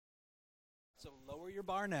So lower your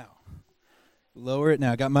bar now. Lower it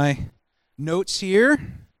now. Got my notes here.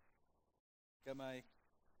 Got my,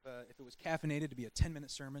 if it was caffeinated, it'd be a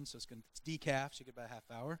 10-minute sermon, so it's decaf, so you get about a half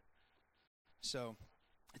hour. So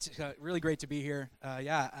it's really great to be here.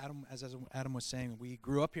 Adam, as Adam was saying, we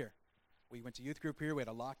grew up here. We went to youth group here. We had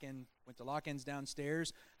a lock-in, went to lock-ins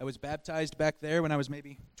downstairs. I was baptized back there when I was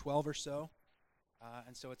maybe 12 or so.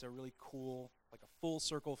 And so it's a really cool, like a full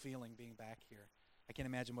circle feeling being back here. I can't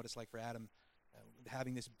imagine what it's like for Adam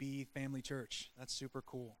having this B family church. That's super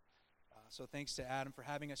cool. So thanks to Adam for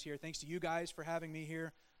having us here. Thanks to you guys for having me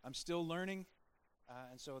here. I'm still learning,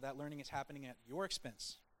 and so that learning is happening at your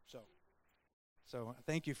expense. So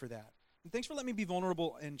thank you for that. And thanks for letting me be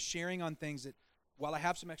vulnerable and sharing on things that, while I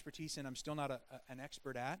have some expertise in, I'm still not an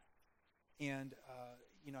expert at. And,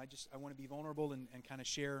 I want to be vulnerable and kind of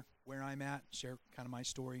share where I'm at, share kind of my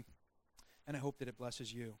story. And I hope that it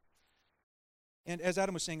blesses you. And as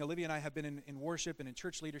Adam was saying, Olivia and I have been in worship and in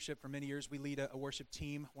church leadership for many years. We lead a worship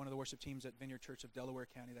team, one of the worship teams at Vineyard Church of Delaware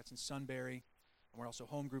County. That's in Sunbury. And we're also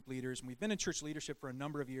home group leaders. And we've been in church leadership for a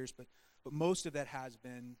number of years, but most of that has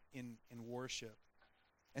been in worship.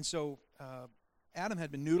 And so Adam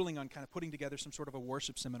had been noodling on kind of putting together some sort of a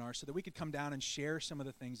worship seminar so that we could come down and share some of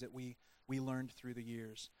the things that we learned through the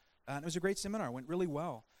years. And it was a great seminar. It went really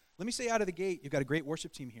well. Let me say out of the gate, you've got a great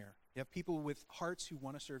worship team here. You have people with hearts who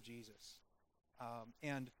want to serve Jesus.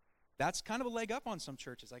 And that's kind of a leg up on some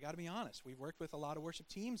churches. I got to be honest. We've worked with a lot of worship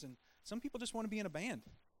teams, and some people just want to be in a band.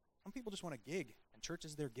 Some people just want to gig, and church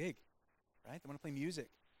is their gig, right? They want to play music.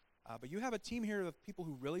 But you have a team here of people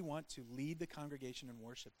who really want to lead the congregation in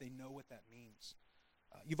worship. They know what that means.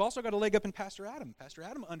 You've also got a leg up in Pastor Adam. Pastor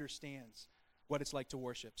Adam understands what it's like to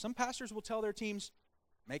worship. Some pastors will tell their teams,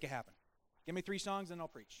 make it happen. Give me 3 songs and I'll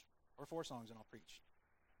preach, or 4 songs and I'll preach.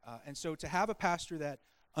 And so to have a pastor that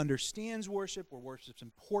understands worship, where worship's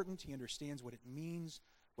important, he understands what it means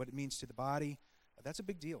to the body, that's a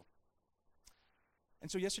big deal. And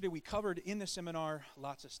so yesterday we covered in the seminar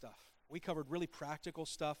lots of stuff. We covered really practical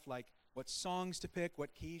stuff like what songs to pick,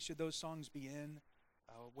 what keys should those songs be in,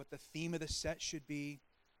 what the theme of the set should be.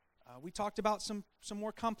 We talked about some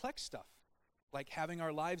more complex stuff, like having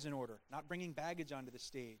our lives in order, not bringing baggage onto the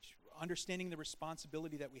stage, understanding the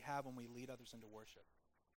responsibility that we have when we lead others into worship.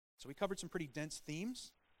 So we covered some pretty dense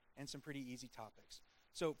themes and some pretty easy topics.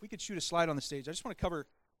 So if we could shoot a slide on the stage, I just want to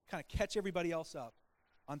kind of catch everybody else up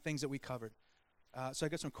on things that we covered. So I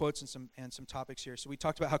got some quotes and some topics here. So we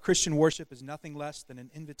talked about how Christian worship is nothing less than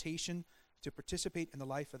an invitation to participate in the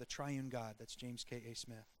life of the triune God. That's James K.A.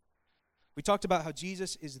 Smith. We talked about how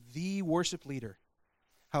Jesus is the worship leader,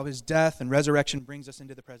 how his death and resurrection brings us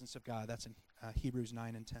into the presence of God. That's in Hebrews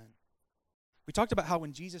 9 and 10. We talked about how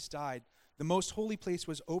when Jesus died, the most holy place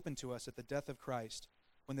was open to us at the death of Christ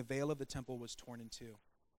when the veil of the temple was torn in two.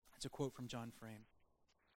 That's a quote from John Frame.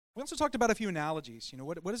 We also talked about a few analogies.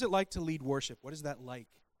 What is it like to lead worship? What is that like?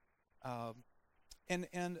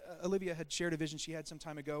 And Olivia had shared a vision she had some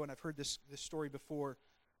time ago, and I've heard this story before.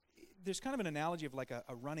 There's kind of an analogy of like a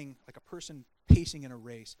running, like a person pacing in a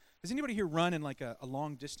race. Does anybody here run in like a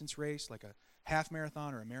long distance race, like a half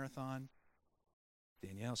marathon or a marathon?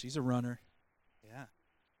 Danielle, she's a runner.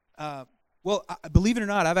 Yeah. Well, believe it or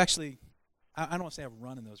not, I don't want to say I've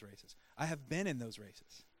run in those races. I have been in those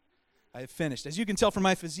races. I have finished. As you can tell from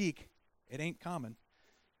my physique, it ain't common.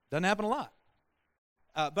 Doesn't happen a lot.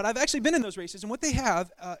 But I've actually been in those races, and what they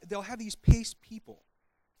have, they'll have these pace people.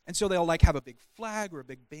 And so they'll like have a big flag or a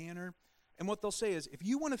big banner. And what they'll say is, if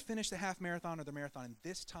you want to finish the half marathon or the marathon in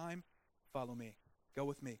this time, follow me. Go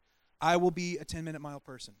with me. I will be a 10-minute mile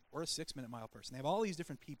person or a 6-minute mile person. They have all these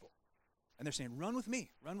different people. And they're saying, run with me,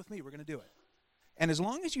 we're going to do it. And as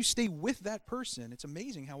long as you stay with that person, it's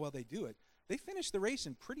amazing how well they do it. They finish the race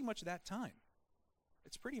in pretty much that time.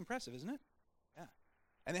 It's pretty impressive, isn't it? Yeah.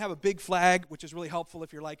 And they have a big flag, which is really helpful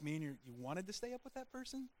if you're like me and you wanted to stay up with that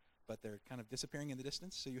person, but they're kind of disappearing in the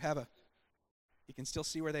distance. So you can still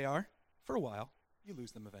see where they are for a while. You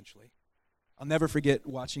lose them eventually. I'll never forget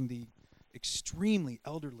watching the extremely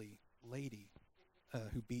elderly lady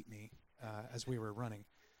who beat me as we were running.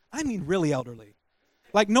 I mean really elderly.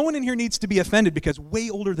 Like no one in here needs to be offended because way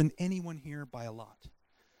older than anyone here by a lot.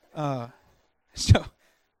 But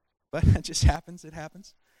it just happens. It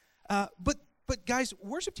happens. But guys,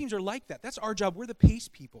 worship teams are like that. That's our job. We're the pace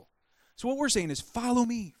people. So what we're saying is follow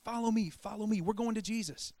me, follow me, follow me. We're going to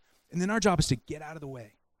Jesus. And then our job is to get out of the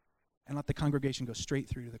way and let the congregation go straight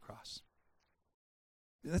through to the cross.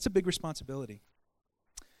 That's a big responsibility.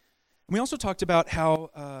 And we also talked about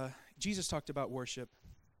how Jesus talked about worship.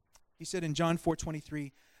 He said in John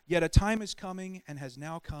 4:23, "Yet a time is coming and has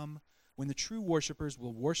now come when the true worshipers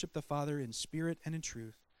will worship the Father in spirit and in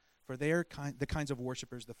truth, for they are the kinds of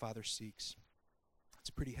worshipers the Father seeks. It's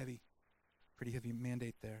a pretty heavy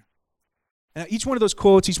mandate there. Now, each one of those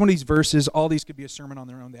quotes, each one of these verses, all these could be a sermon on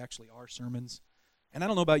their own. They actually are sermons. And I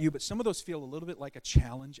don't know about you, but some of those feel a little bit like a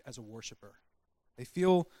challenge as a worshiper. They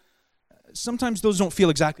feel, sometimes those don't feel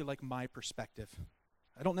exactly like my perspective.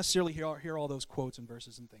 I don't necessarily hear all those quotes and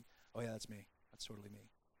verses and think, oh yeah, that's me. That's totally me.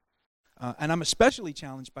 And I'm especially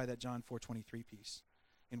challenged by that John 4:23 piece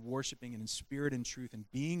in worshiping and in spirit and truth and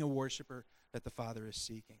being a worshiper that the Father is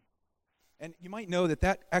seeking. And you might know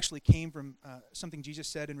that actually came from something Jesus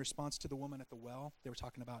said in response to the woman at the well. They were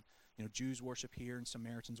talking about, Jews worship here and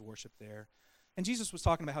Samaritans worship there. And Jesus was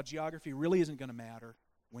talking about how geography really isn't going to matter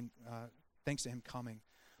when, thanks to him coming.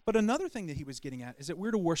 But another thing that he was getting at is that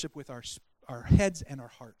we're to worship with our heads and our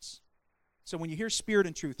hearts. So when you hear spirit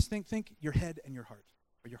and truth, think your head and your heart,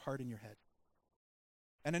 or your heart and your head.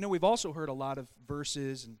 And I know we've also heard a lot of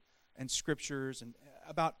verses and scriptures and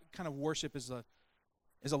about kind of worship as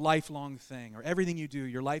a lifelong thing, or everything you do,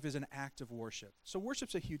 your life is an act of worship. So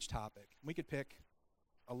worship's a huge topic. We could pick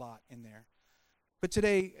a lot in there. But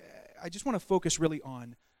today, I just want to focus really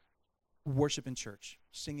on worship in church,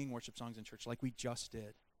 singing worship songs in church like we just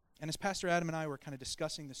did. And as Pastor Adam and I were kind of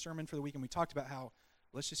discussing the sermon for the week, and we talked about how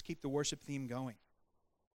let's just keep the worship theme going.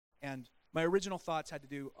 And my original thoughts had to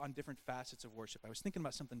do on different facets of worship. I was thinking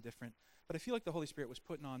about something different, but I feel like the Holy Spirit was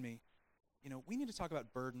putting on me, we need to talk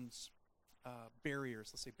about burdens,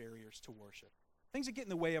 barriers, let's say barriers to worship. Things that get in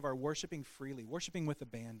the way of our worshiping freely, worshiping with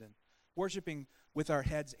abandon, worshiping with our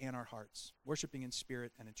heads and our hearts, worshiping in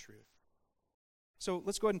spirit and in truth. So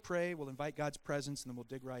let's go ahead and pray. We'll invite God's presence, and then we'll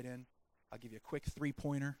dig right in. I'll give you a quick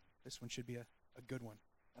three-pointer. This one should be a good one.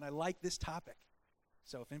 And I like this topic.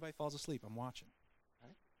 So if anybody falls asleep, I'm watching. All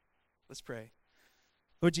right? Let's pray.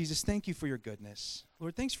 Lord Jesus, thank you for your goodness.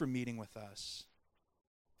 Lord, thanks for meeting with us.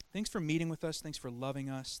 Thanks for meeting with us. Thanks for loving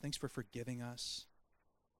us. Thanks for forgiving us.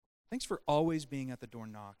 Thanks for always being at the door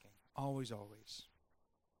knocking. Always, always.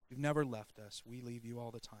 You've never left us. We leave you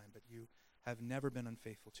all the time, but you have never been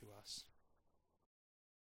unfaithful to us.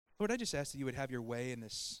 Lord, I just ask that you would have your way in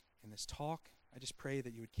this talk. I just pray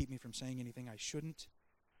that you would keep me from saying anything I shouldn't.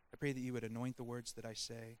 I pray that you would anoint the words that I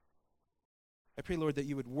say. I pray, Lord, that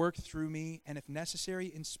you would work through me, and if necessary,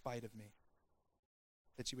 in spite of me,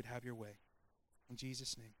 that you would have your way. In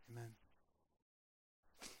Jesus' name, amen.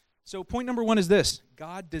 So point number one is this: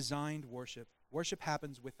 God designed worship. Worship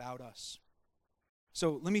happens without us.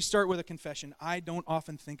 So let me start with a confession. I don't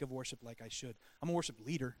often think of worship like I should. I'm a worship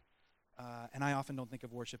leader, and I often don't think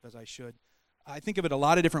of worship as I should. I think of it a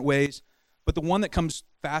lot of different ways, but the one that comes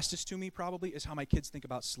fastest to me probably is how my kids think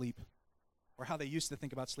about sleep, or how they used to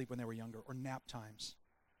think about sleep when they were younger, or nap times.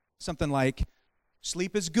 Something like,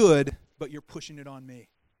 sleep is good, but you're pushing it on me,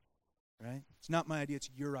 right? It's not my idea,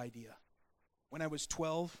 it's your idea. When I was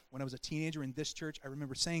 12, when I was a teenager in this church, I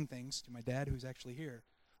remember saying things to my dad, who's actually here.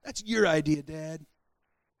 That's your idea, Dad.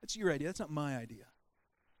 That's your idea. That's not my idea.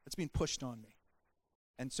 That's being pushed on me.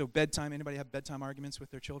 And so bedtime, anybody have bedtime arguments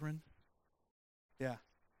with their children? Yeah.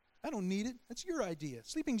 I don't need it. That's your idea.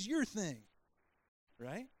 Sleeping's your thing,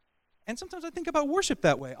 right? And sometimes I think about worship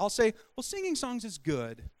that way. I'll say, well, singing songs is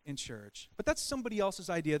good in church, but that's somebody else's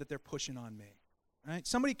idea that they're pushing on me, right?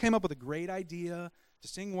 Somebody came up with a great idea to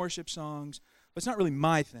sing worship songs, but it's not really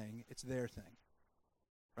my thing. It's their thing,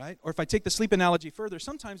 right? Or if I take the sleep analogy further,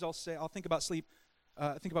 sometimes I'll think about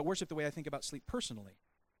worship the way I think about sleep personally.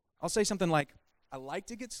 I'll say something like, I like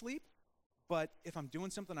to get sleep, but if I'm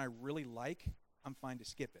doing something I really like, I'm fine to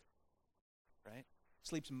skip it, right?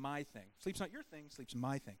 Sleep's my thing. Sleep's not your thing. Sleep's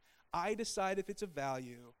my thing. I decide if it's of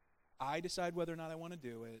value. I decide whether or not I want to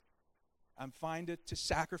do it. I'm fine to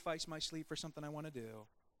sacrifice my sleep for something I want to do.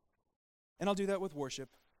 And I'll do that with worship,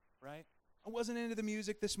 right? I wasn't into the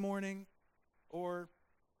music this morning, or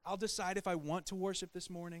I'll decide if I want to worship this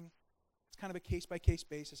morning. It's kind of a case-by-case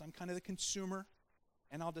basis. I'm kind of the consumer,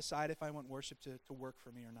 and I'll decide if I want worship to work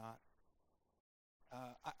for me or not.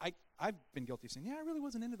 I've been guilty of saying, I really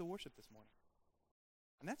wasn't into the worship this morning.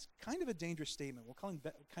 And that's kind of a dangerous statement. We'll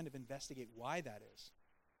kind of investigate why that is.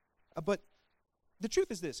 But the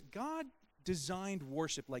truth is this: God designed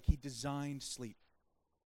worship like he designed sleep.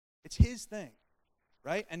 It's his thing,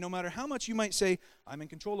 right? And no matter how much you might say, I'm in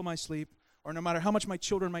control of my sleep, or no matter how much my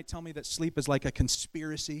children might tell me that sleep is like a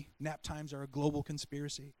conspiracy, nap times are a global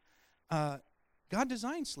conspiracy, God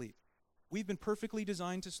designed sleep. We've been perfectly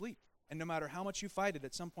designed to sleep. And no matter how much you fight it,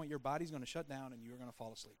 at some point your body's going to shut down and you're going to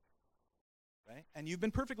fall asleep, right? And you've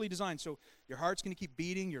been perfectly designed. So your heart's going to keep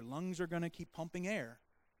beating, your lungs are going to keep pumping air,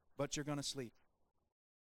 but you're going to sleep.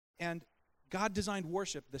 And God designed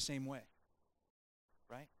worship the same way,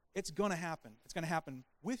 right? It's going to happen. It's going to happen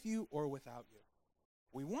with you or without you.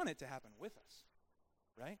 We want it to happen with us,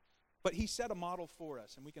 right? But he set a model for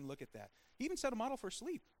us, and we can look at that. He even set a model for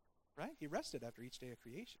sleep, right? He rested after each day of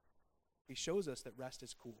creation. He shows us that rest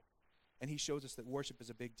is cool, and he shows us that worship is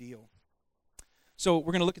a big deal. So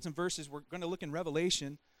we're going to look at some verses. We're going to look in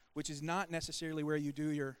Revelation, which is not necessarily where you do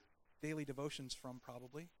your daily devotions from,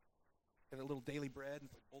 probably. Get a little daily bread, and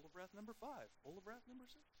it's like bowl of breath number 5, bowl of breath number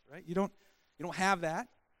 6, right? You don't have that.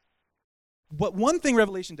 But one thing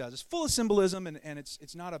Revelation does, it's full of symbolism, and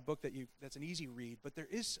it's not a book that's an easy read, but there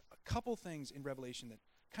is a couple things in Revelation that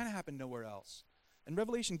kind of happen nowhere else. And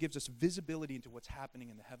Revelation gives us visibility into what's happening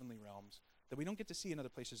in the heavenly realms that we don't get to see in other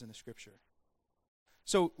places in the Scripture.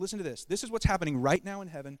 So listen to this. This is what's happening right now in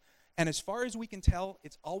heaven, and as far as we can tell,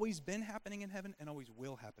 it's always been happening in heaven and always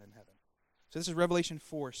will happen in heaven. So this is Revelation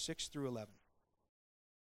 4, 6 through 11.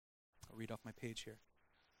 I'll read off my page here.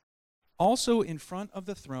 Also in front of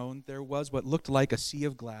the throne there was what looked like a sea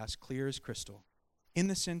of glass, clear as crystal. In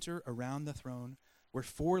the center, around the throne, were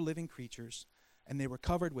 4 living creatures, and they were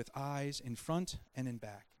covered with eyes in front and in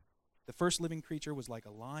back. The first living creature was like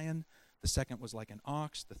a lion, the second was like an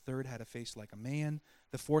ox, the third had a face like a man,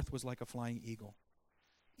 the fourth was like a flying eagle.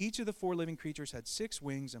 Each of the 4 living creatures had 6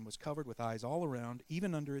 wings and was covered with eyes all around,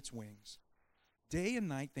 even under its wings. Day and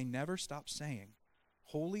night they never stopped saying,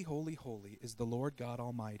 "Holy, holy, holy is the Lord God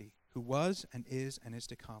Almighty, who was and is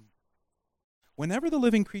to come." Whenever the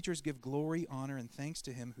living creatures give glory, honor, and thanks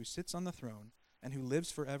to him who sits on the throne and who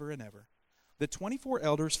lives forever and ever, the 24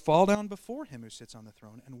 elders fall down before him who sits on the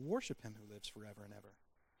throne and worship him who lives forever and ever.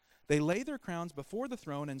 They lay their crowns before the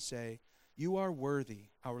throne and say, "You are worthy,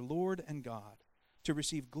 our Lord and God, to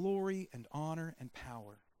receive glory and honor and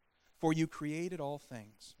power, for you created all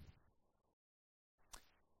things."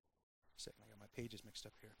 Second, I got my pages mixed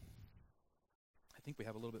up here. I think we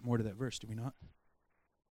have a little bit more to that verse, do we not?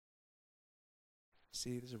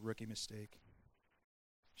 See, this is a rookie mistake.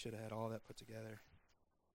 Should have had all that put together.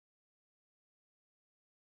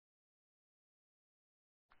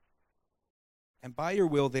 And by your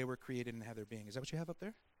will they were created and have their being. Is that what you have up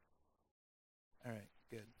there? All right,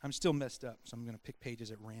 good. I'm still messed up, so I'm going to pick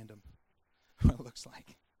pages at random, what it looks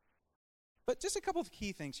like. But just a couple of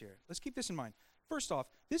key things here. Let's keep this in mind. First off,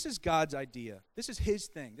 this is God's idea. This is his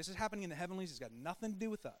thing. This is happening in the heavenlies. It's got nothing to do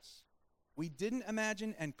with us. We didn't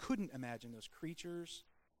imagine and couldn't imagine those creatures.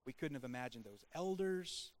 We couldn't have imagined those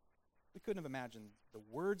elders. We couldn't have imagined the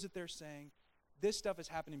words that they're saying. This stuff is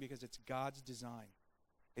happening because it's God's design.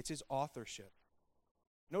 It's his authorship.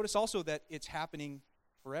 Notice also that it's happening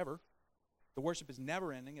forever. The worship is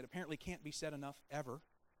never ending. It apparently can't be said enough ever.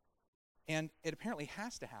 And it apparently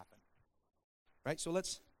has to happen. Right? So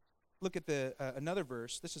let's look at another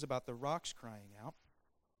verse. This is about the rocks crying out.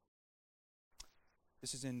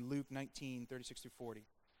 This is in Luke 19, 36 through 40.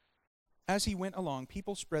 As he went along,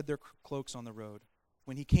 people spread their cloaks on the road.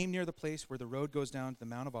 When he came near the place where the road goes down to the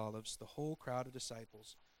Mount of Olives, the whole crowd of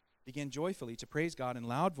disciples began joyfully to praise God in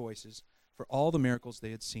loud voices for all the miracles they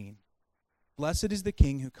had seen. Blessed is the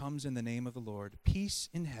King who comes in the name of the Lord, peace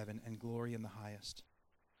in heaven and glory in the highest.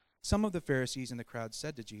 Some of the Pharisees in the crowd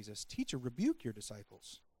said to Jesus, "Teacher, rebuke your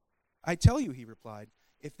disciples." "I tell you," he replied,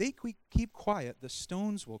 "if they keep quiet, the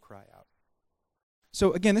stones will cry out."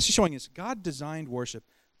 So again, this is showing us God designed worship.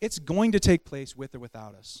 It's going to take place with or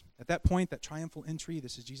without us. At that point, that triumphal entry,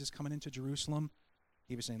 this is Jesus coming into Jerusalem.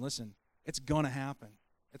 He was saying, listen, it's going to happen.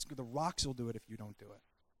 The rocks will do it if you don't do it.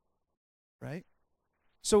 Right?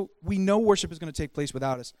 So we know worship is going to take place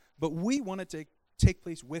without us, but we want it to take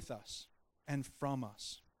place with us and from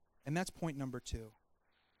us. And that's point number 2.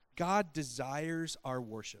 God desires our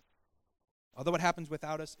worship. Although it happens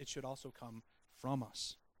without us, it should also come from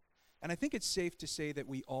us. And I think it's safe to say that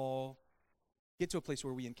we all get to a place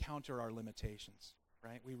where we encounter our limitations,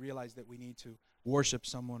 right? We realize that we need to worship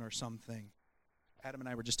someone or something. Adam and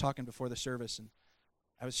I were just talking before the service, and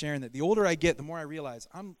I was sharing that the older I get, the more I realize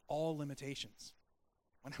I'm all limitations.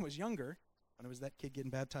 When I was younger, when I was that kid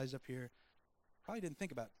getting baptized up here, probably didn't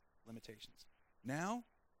think about limitations. Now,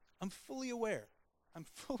 I'm fully aware. I'm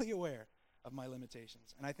fully aware of my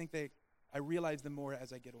limitations. And I think I realize them more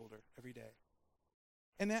as I get older every day.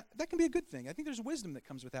 And that can be a good thing. I think there's wisdom that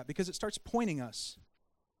comes with that because it starts pointing us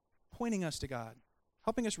to God,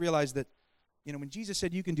 helping us realize that, when Jesus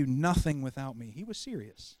said, "You can do nothing without me," he was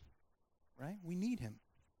serious, right? We need him.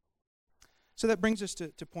 So that brings us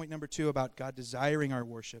to point number 2 about God desiring our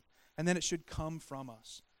worship, and then it should come from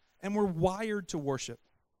us. And we're wired to worship.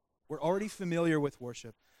 We're already familiar with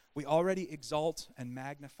worship. We already exalt and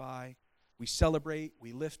magnify. We celebrate,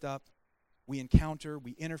 we lift up, we encounter,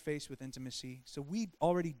 we interface with intimacy. So we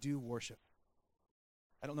already do worship.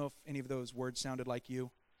 I don't know if any of those words sounded like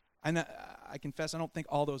you. I confess I don't think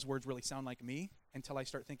all those words really sound like me, until I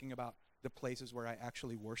start thinking about the places where I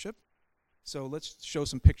actually worship. So let's show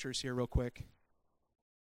some pictures here real quick.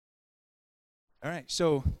 All right,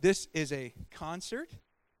 so this is a concert.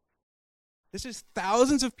 This is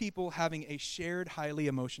thousands of people having a shared, highly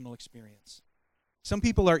emotional experience. Some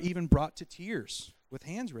people are even brought to tears with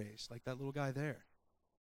hands raised, like that little guy there.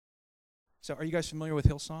 So are you guys familiar with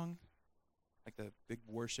Hillsong? Like the big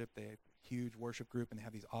worship, they have a huge worship group, and they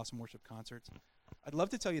have these awesome worship concerts. I'd love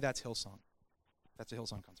to tell you that's Hillsong. That's a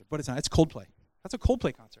Hillsong concert, but it's not. It's Coldplay. That's a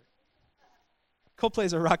Coldplay concert. Coldplay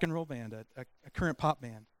is a rock and roll band, a current pop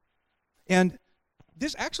band. And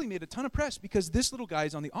this actually made a ton of press because this little guy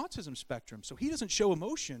is on the autism spectrum, so he doesn't show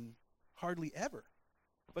emotion hardly ever.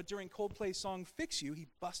 But during Coldplay's song Fix You, he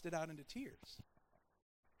busted out into tears.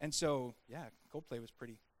 And so, yeah, Coldplay was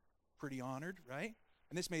pretty honored, right?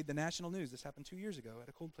 And this made the national news. This happened 2 years ago at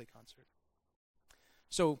a Coldplay concert.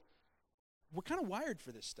 So we're kind of wired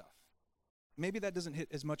for this stuff. Maybe that doesn't hit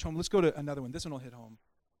as much home. Let's go to another one. This one will hit home.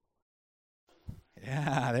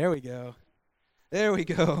 Yeah, there we go. There we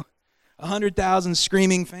go. 100,000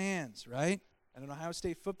 screaming fans, right? At an Ohio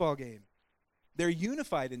State football game. They're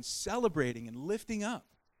unified in celebrating and lifting up.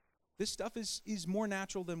 This stuff is more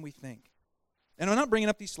natural than we think. And I'm not bringing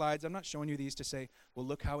up these slides. I'm not showing you these to say, well,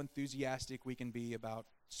 look how enthusiastic we can be about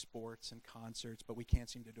sports and concerts, but we can't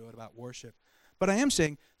seem to do it about worship. But I am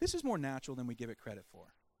saying this is more natural than we give it credit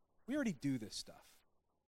for. We already do this stuff,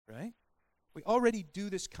 right? We already do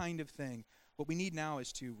this kind of thing. What we need now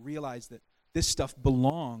is to realize that this stuff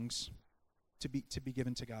belongs to be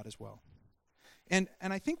given to God as well. And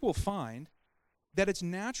I think we'll find that it's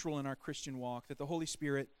natural in our Christian walk that the Holy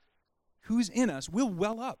Spirit, who's in us, will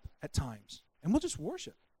well up at times, and we'll just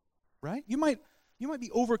worship, right? You might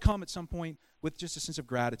be overcome at some point with just a sense of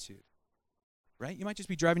gratitude, right? You might just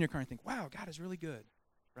be driving your car and think, wow, God is really good,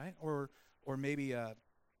 right? Or maybe it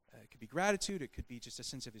could be gratitude. It could be just a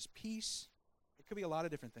sense of his peace. It could be a lot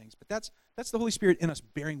of different things. But that's the Holy Spirit in us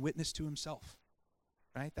bearing witness to himself,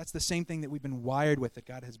 right? That's the same thing that we've been wired with, that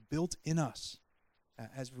God has built in us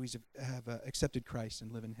as we have accepted Christ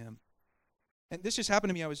and live in him. And this just happened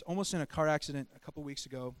to me. I was almost in a car accident a couple weeks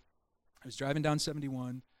ago. I was driving down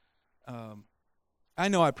 71. I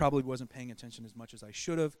know I probably wasn't paying attention as much as I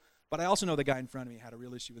should have, but I also know the guy in front of me had a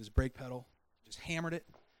real issue with his brake pedal. Just hammered it.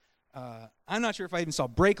 I'm not sure if I even saw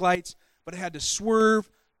brake lights, but I had to swerve,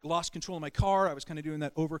 lost control of my car. I was kind of doing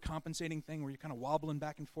that overcompensating thing where you're kind of wobbling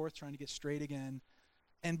back and forth trying to get straight again.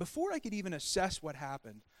 And before I could even assess what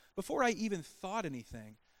happened, before I even thought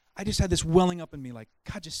anything, I just had this welling up in me like,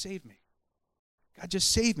 God, just save me. God,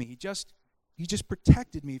 just save me. He just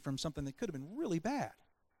protected me from something that could have been really bad,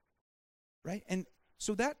 right? And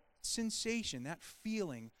so that sensation, that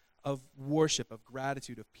feeling of worship, of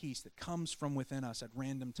gratitude, of peace that comes from within us at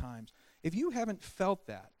random times, if you haven't felt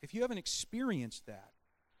that, if you haven't experienced that,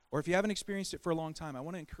 or if you haven't experienced it for a long time, I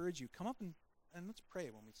want to encourage you, come up and let's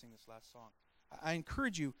pray when we sing this last song. I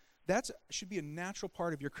encourage you, that should be a natural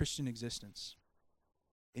part of your Christian existence.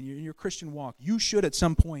 In your Christian walk, you should at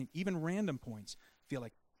some point, even random points, feel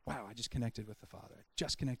like, wow, I just connected with the Father. I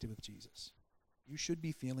just connected with Jesus. You should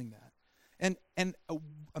be feeling that. And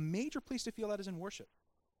a major place to feel that is in worship.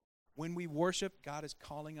 When we worship, God is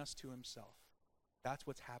calling us to himself. That's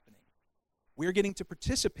what's happening. We're getting to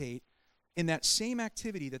participate in that same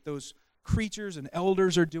activity that those creatures and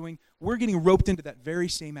elders are doing. We're getting roped into that very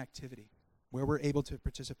same activity where we're able to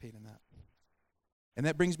participate in that. And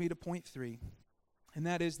that brings me to point 3, and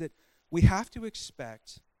that is that we have to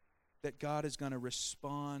expect that God is going to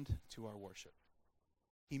respond to our worship.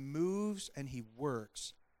 He moves and he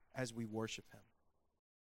works as we worship him.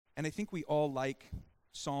 And I think we all like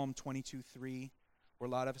Psalm 22:3, where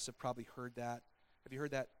a lot of us have probably heard that. Have you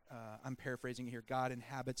heard that? I'm paraphrasing it here. God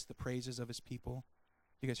inhabits the praises of his people.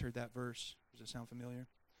 You guys heard that verse? Does it sound familiar?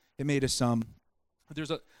 It made us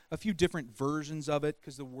there's a few different versions of it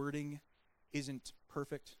because the wording isn't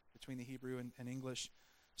perfect between the Hebrew and English.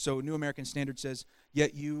 So New American Standard says,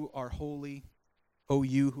 "Yet you are holy, O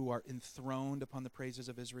you who are enthroned upon the praises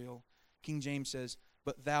of Israel." King James says,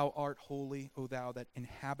 "But thou art holy, O thou that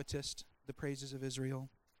inhabitest the praises of Israel."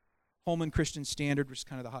 Holman Christian Standard, which is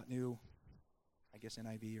kind of the hot new, I guess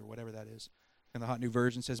NIV or whatever that is, and the hot new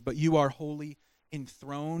version says, "But you are holy,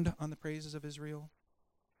 enthroned on the praises of Israel."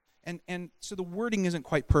 And so the wording isn't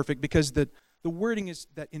quite perfect because the wording is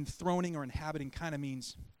that enthroning or inhabiting kind of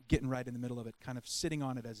means getting right in the middle of it, kind of sitting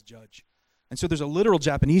on it as judge. And so there's a literal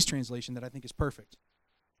Japanese translation that I think is perfect.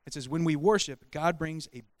 It says, when we worship, God brings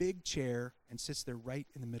a big chair and sits there right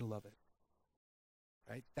in the middle of it.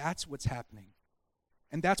 Right? That's what's happening.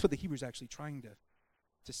 And that's what the Hebrew is actually trying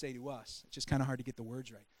to say to us. It's just kind of hard to get the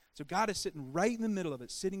words right. So God is sitting right in the middle of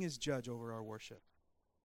it, sitting as judge over our worship.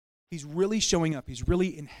 He's really showing up. He's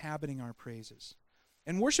really inhabiting our praises.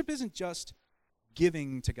 And worship isn't just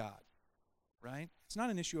giving to God, right? It's not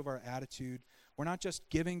an issue of our attitude. We're not just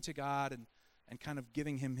giving to God and kind of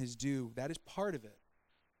giving him his due. That is part of it.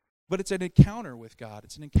 But it's an encounter with God.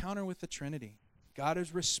 It's an encounter with the Trinity. God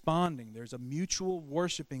is responding. There's a mutual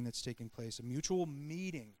worshiping that's taking place, a mutual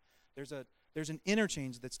meeting. There's an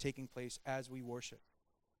interchange that's taking place as we worship.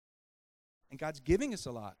 And God's giving us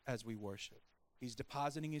a lot as we worship. He's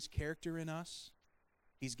depositing his character in us.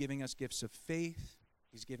 He's giving us gifts of faith.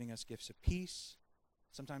 He's giving us gifts of peace.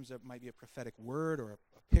 Sometimes there might be a prophetic word or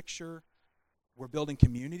a picture. We're building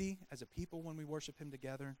community as a people when we worship him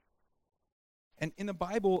together. And in the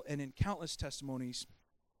Bible and in countless testimonies,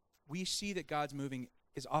 we see that God's moving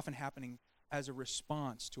is often happening as a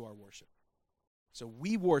response to our worship. So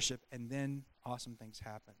we worship, and then awesome things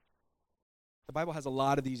happen. The Bible has a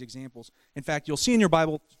lot of these examples. In fact, you'll see in your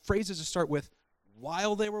Bible phrases that start with,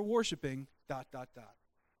 while they were worshiping, ...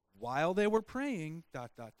 While they were praying, ...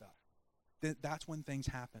 That's when things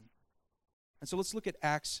happen. And so let's look at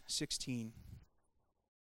Acts 16. It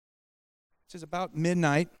says, about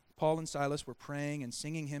midnight, Paul and Silas were praying and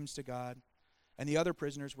singing hymns to God, and the other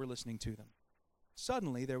prisoners were listening to them.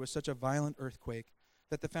 Suddenly there was such a violent earthquake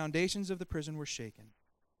that the foundations of the prison were shaken.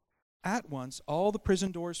 At once all the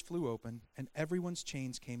prison doors flew open, and everyone's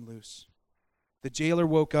chains came loose. The jailer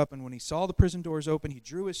woke up, and when he saw the prison doors open, he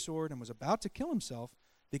drew his sword and was about to kill himself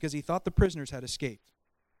because he thought the prisoners had escaped.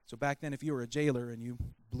 So back then, if you were a jailer and you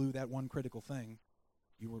blew that one critical thing,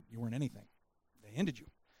 you weren't anything. They ended you.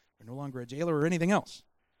 You're no longer a jailer or anything else.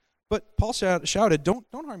 But Paul shouted, don't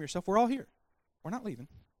harm yourself. We're all here. We're not leaving.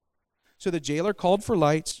 So the jailer called for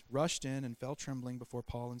lights, rushed in, and fell trembling before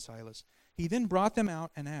Paul and Silas. He then brought them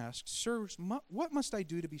out and asked, Sirs, what must I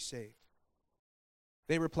do to be saved?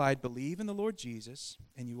 They replied, believe in the Lord Jesus,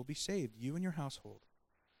 and you will be saved, you and your household.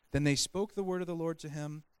 Then they spoke the word of the Lord to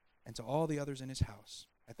him and to all the others in his house.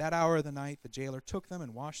 At that hour of the night, the jailer took them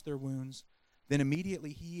and washed their wounds. Then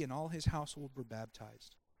immediately he and all his household were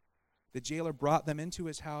baptized. The jailer brought them into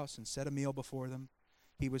his house and set a meal before them.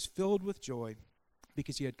 He was filled with joy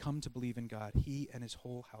because he had come to believe in God, he and his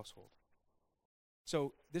whole household.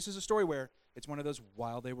 So this is a story where it's one of those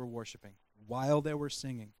while they were worshiping, while they were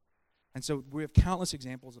singing. And so we have countless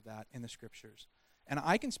examples of that in the scriptures. And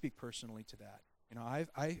I can speak personally to that. You know,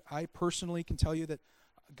 I personally can tell you that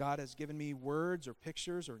God has given me words or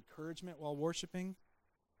pictures or encouragement while worshiping.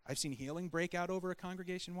 I've seen healing break out over a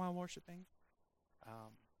congregation while worshiping.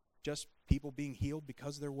 Just people being healed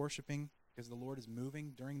because they're worshiping, because the Lord is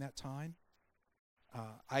moving during that time.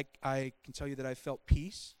 I can tell you that I felt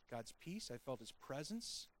peace, God's peace. I felt his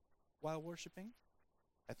presence while worshiping.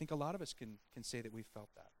 I think a lot of us can say that we've felt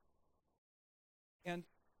that. And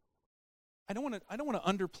I don't want to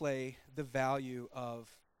underplay the value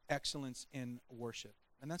of excellence in worship.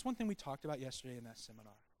 And that's one thing we talked about yesterday in that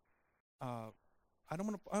seminar. I don't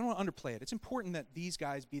want to underplay it. It's important that these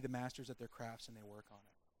guys be the masters at their crafts and they work on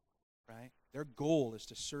it, right? Their goal is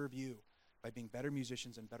to serve you by being better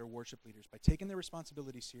musicians and better worship leaders, by taking their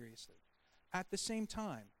responsibility seriously. At the same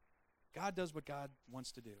time, God does what God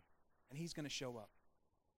wants to do, and he's going to show up.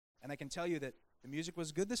 And I can tell you that the music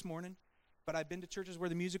was good this morning, but I've been to churches where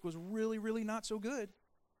the music was really, really not so good,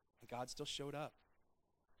 and God still showed up.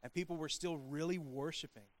 And people were still really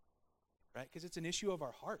worshiping, right? Because it's an issue of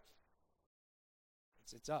our heart.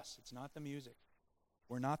 It's us. It's not the music.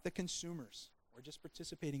 We're not the consumers. We're just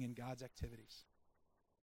participating in God's activities.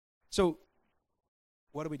 So,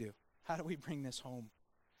 what do? How do we bring this home?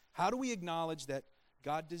 How do we acknowledge that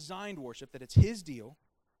God designed worship, that it's his deal,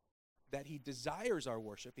 that he desires our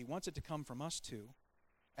worship, he wants it to come from us too,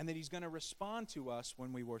 and that he's going to respond to us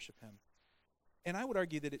when we worship him? And I would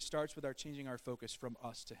argue that it starts with our changing our focus from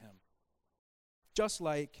us to him. Just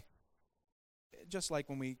like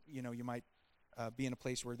when we, you might be in a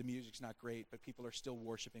place where the music's not great, but people are still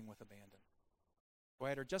worshiping with abandon.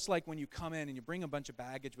 Right? Or just like when you come in and you bring a bunch of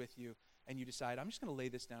baggage with you and you decide, I'm just going to lay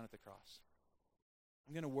this down at the cross.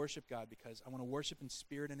 I'm going to worship God because I want to worship in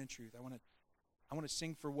spirit and in truth. I want to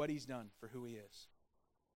sing for what he's done, for who he is.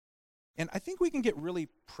 And I think we can get really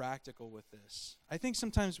practical with this. I think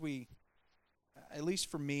sometimes at least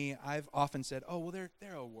for me, I've often said, oh, well,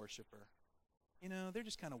 they're a worshiper. They're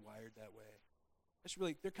just kind of wired that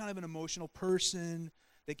way. They're kind of an emotional person.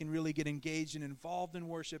 They can really get engaged and involved in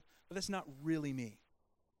worship, but that's not really me.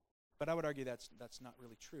 But I would argue that's not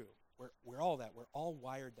really true. We're all that. We're all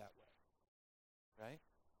wired that way, right?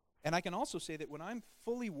 And I can also say that when I'm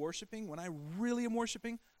fully worshiping, when I really am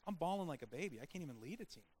worshiping, I'm bawling like a baby. I can't even lead a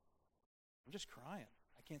team. I'm just crying.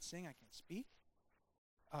 I can't sing. I can't speak.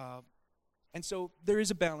 And so there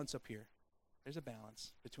is a balance up here. There's a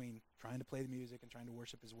balance between trying to play the music and trying to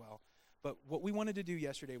worship as well. But what we wanted to do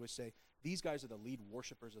yesterday was say, these guys are the lead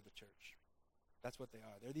worshipers of the church. That's what they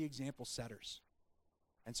are. They're the example setters.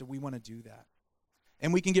 And so we want to do that.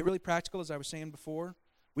 And we can get really practical, as I was saying before.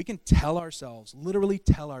 We can tell ourselves, literally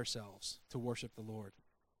tell ourselves to worship the Lord.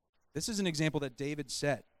 This is an example that David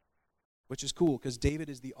set, which is cool because David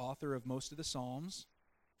is the author of most of the Psalms.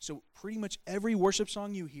 So pretty much every worship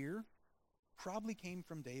song you hear probably came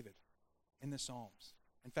from David in the Psalms.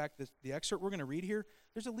 In fact, the excerpt we're going to read here,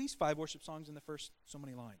 there's at least 5 worship songs in the first so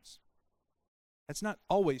many lines. That's not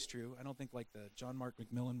always true. I don't think like the John Mark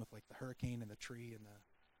McMillan with like the hurricane and the tree and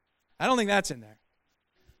I don't think that's in there.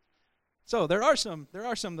 So there are some that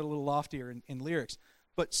are a little loftier in lyrics.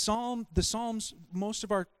 But the Psalms, most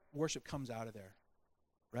of our worship comes out of there.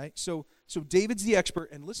 Right? So David's the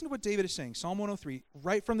expert, and listen to what David is saying. Psalm 103,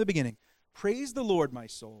 right from the beginning. Praise the Lord, my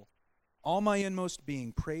soul. All my inmost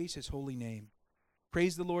being, praise his holy name.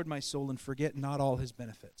 Praise the Lord, my soul, and forget not all his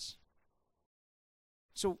benefits.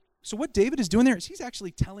 So what David is doing there is he's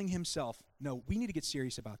actually telling himself, no, we need to get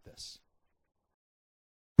serious about this.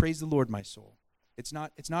 Praise the Lord, my soul. It's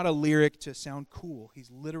not a lyric to sound cool.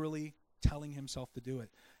 He's literally telling himself to do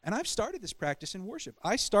it. And I've started this practice in worship.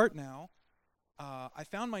 I start now. I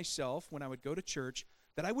found myself, when I would go to church,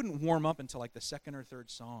 that I wouldn't warm up until like the second or third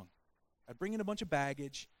song. I'd bring in a bunch of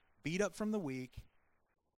baggage, beat up from the week,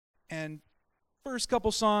 and first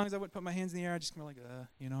couple songs, I wouldn't put my hands in the air. I'd just kind of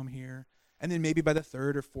like, I'm here. And then maybe by the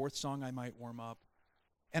third or fourth song, I might warm up.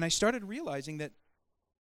 And I started realizing that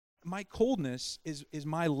my coldness is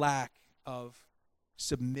my lack of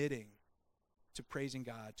submitting to praising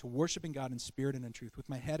God, to worshiping God in spirit and in truth with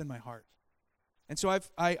my head and my heart. And so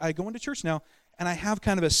I go into church now, and I have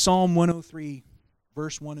kind of a Psalm 103,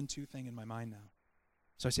 verse 1 and 2 thing in my mind now.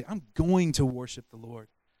 So I say, I'm going to worship the Lord.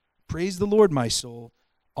 Praise the Lord, my soul,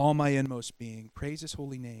 all my inmost being. Praise his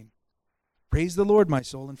holy name. Praise the Lord, my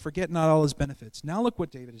soul, and forget not all his benefits. Now look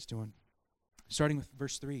what David is doing, starting with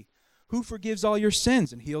verse 3. Who forgives all your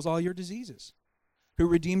sins and heals all your diseases? Who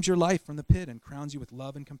redeems your life from the pit and crowns you with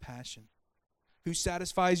love and compassion? Who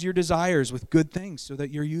satisfies your desires with good things so that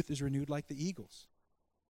your youth is renewed like the eagles?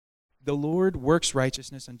 The Lord works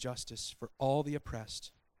righteousness and justice for all the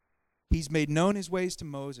oppressed. He's made known his ways to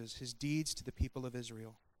Moses, his deeds to the people of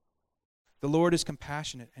Israel. The Lord is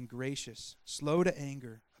compassionate and gracious, slow to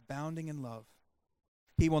anger, abounding in love.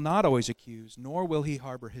 He will not always accuse, nor will he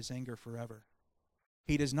harbor his anger forever.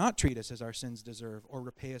 He does not treat us as our sins deserve or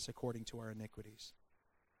repay us according to our iniquities.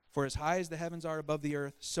 For as high as the heavens are above the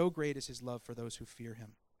earth, so great is his love for those who fear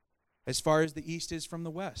him. As far as the east is from the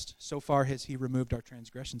west, so far has he removed our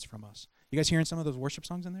transgressions from us. You guys hearing some of those worship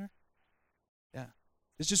songs in there? Yeah.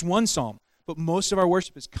 It's just one psalm, but most of our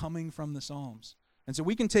worship is coming from the Psalms. And so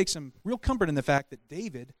we can take some real comfort in the fact that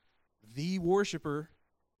David, the worshiper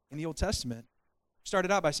in the Old Testament,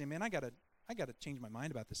 started out by saying, man, I gotta change my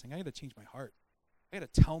mind about this thing. I got to change my heart. I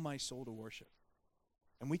got to tell my soul to worship.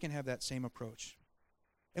 And we can have that same approach.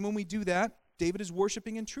 And when we do that, David is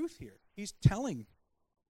worshiping in truth here. He's telling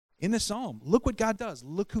in the psalm, look what God does.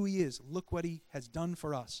 Look who he is. Look what he has done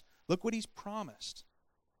for us. Look what he's promised.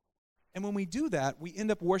 And when we do that, we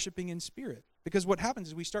end up worshiping in spirit. Because what happens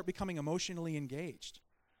is we start becoming emotionally engaged.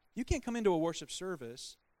 You can't come into a worship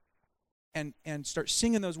service and start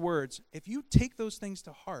singing those words. If you take those things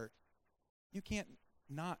to heart, you can't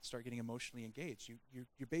not start getting emotionally engaged.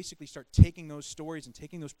 You basically start taking those stories and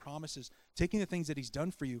taking those promises, taking the things that he's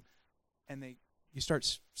done for you, and you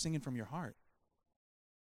start singing from your heart.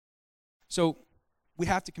 So we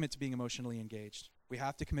have to commit to being emotionally engaged. We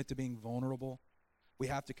have to commit to being vulnerable. We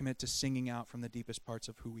have to commit to singing out from the deepest parts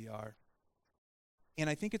of who we are. And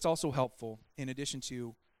I think it's also helpful, in addition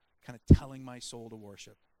to kind of telling my soul to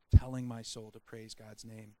worship, telling my soul to praise God's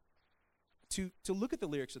name, to look at the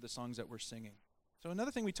lyrics of the songs that we're singing. So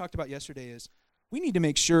another thing we talked about yesterday is we need to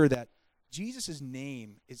make sure that Jesus'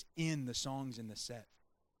 name is in the songs in the set.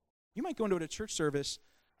 You might go into a church service,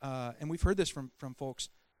 and we've heard this from folks,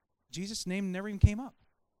 Jesus' name never even came up,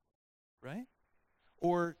 right?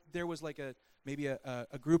 Or there was like maybe a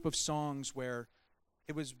group of songs where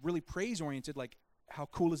it was really praise-oriented, like how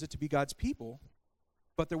cool is it to be God's people,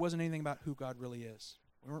 but there wasn't anything about who God really is.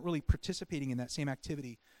 We weren't really participating in that same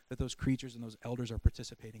activity that those creatures and those elders are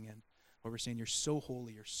participating in, where we're saying you're so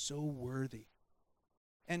holy, you're so worthy.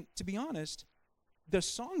 And to be honest, the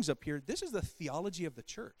songs up here, this is the theology of the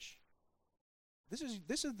church. This is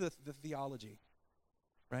the theology,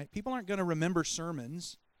 right? People aren't going to remember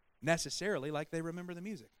sermons necessarily like they remember the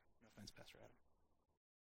music. No offense, Pastor Adam.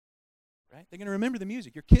 Right? They're going to remember the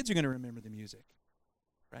music. Your kids are going to remember the music.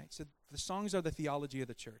 right? So the songs are the theology of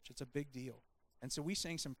the church. It's a big deal. And so we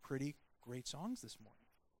sang some pretty great songs this morning.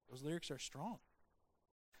 Those lyrics are strong.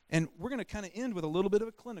 And we're going to kind of end with a little bit of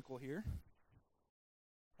a clinical here.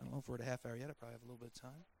 I don't know if we're at a half hour yet. I probably have a little bit of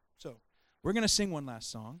time. So we're going to sing one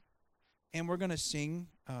last song. And we're going to sing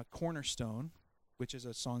Cornerstone, which is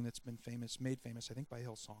a song that's been made famous, I think, by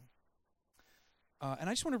Hillsong. And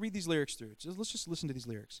I just want to read these lyrics through. Let's just listen to these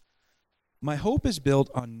lyrics. My hope is built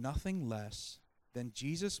on nothing less than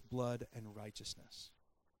Jesus' blood and righteousness.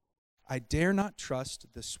 I dare not trust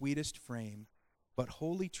the sweetest frame, but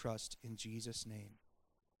wholly trust in Jesus' name.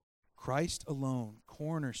 Christ alone,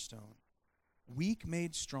 cornerstone, weak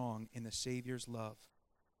made strong in the Savior's love.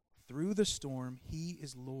 Through the storm, he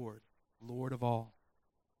is Lord, Lord of all.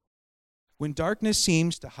 When darkness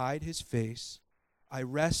seems to hide his face, I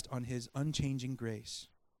rest on his unchanging grace.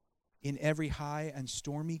 In every high and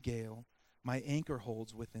stormy gale, my anchor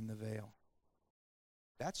holds within the veil.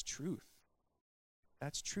 That's truth.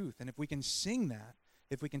 That's truth. And if we can sing that,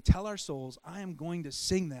 if we can tell our souls, I am going to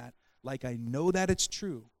sing that like I know that it's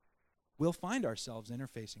true, we'll find ourselves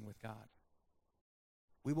interfacing with God.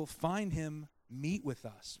 We will find him meet with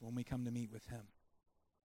us when we come to meet with him.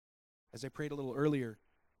 As I prayed a little earlier,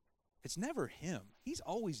 it's never him. He's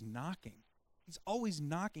always knocking. He's always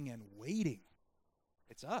knocking and waiting.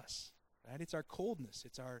 It's us, right? It's our coldness.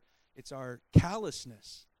 It's our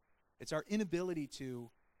callousness. It's our inability to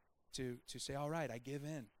say, all right, I give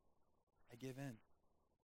in. I give in.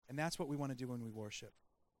 And that's what we want to do when we worship.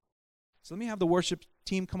 So let me have the worship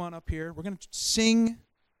team come on up here. We're going to sing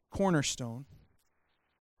Cornerstone.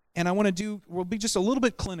 And we'll be just a little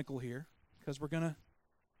bit clinical here because we're going to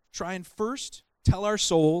try and first tell our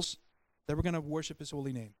souls that we're going to worship his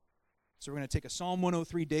holy name. So we're going to take a Psalm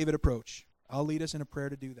 103 David approach. I'll lead us in a prayer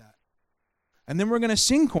to do that. And then we're going to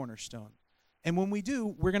sing Cornerstone. And when we do,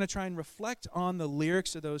 we're going to try and reflect on the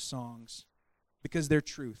lyrics of those songs because they're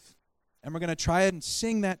truth. And we're going to try and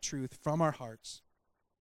sing that truth from our hearts.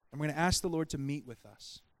 And we're going to ask the Lord to meet with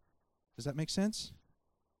us. Does that make sense?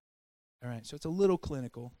 All right, so it's a little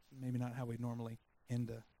clinical. Maybe not how we normally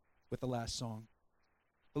end with the last song.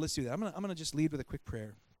 But let's do that. I'm going to just lead with a quick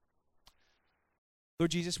prayer.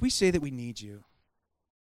 Lord Jesus, we say that we need you.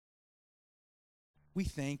 We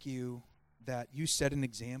thank you that you set an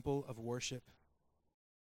example of worship.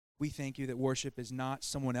 We thank you that worship is not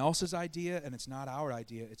someone else's idea and it's not our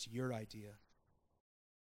idea, it's your idea.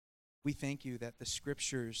 We thank you that the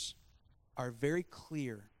scriptures are very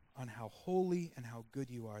clear on how holy and how good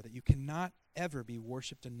you are, that you cannot ever be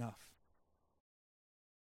worshiped enough.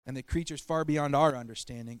 And that creatures far beyond our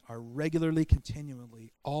understanding are regularly,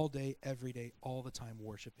 continually, all day, every day, all the time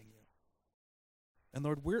worshiping you. And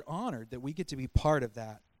Lord, we're honored that we get to be part of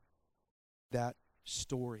that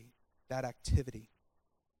story, that activity.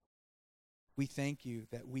 We thank you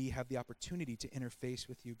that we have the opportunity to interface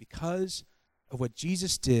with you because of what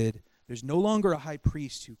Jesus did. There's no longer a high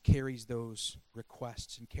priest who carries those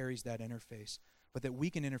requests and carries that interface, but that we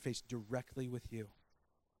can interface directly with you.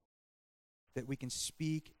 That we can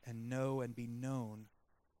speak and know and be known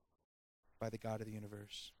by the God of the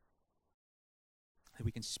universe. That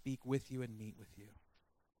we can speak with you and meet with you.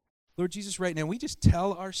 Lord Jesus, right now, we just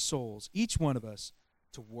tell our souls, each one of us,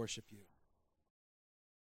 to worship you.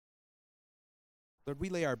 Lord, we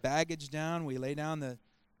lay our baggage down. We lay down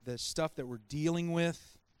the stuff that we're dealing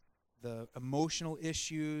with, the emotional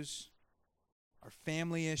issues, our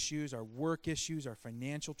family issues, our work issues, our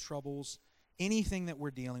financial troubles, anything that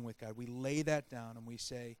we're dealing with, God, we lay that down and we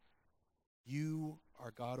say, you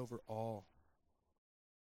are God over all.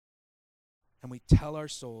 And we tell our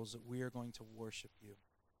souls that we are going to worship you.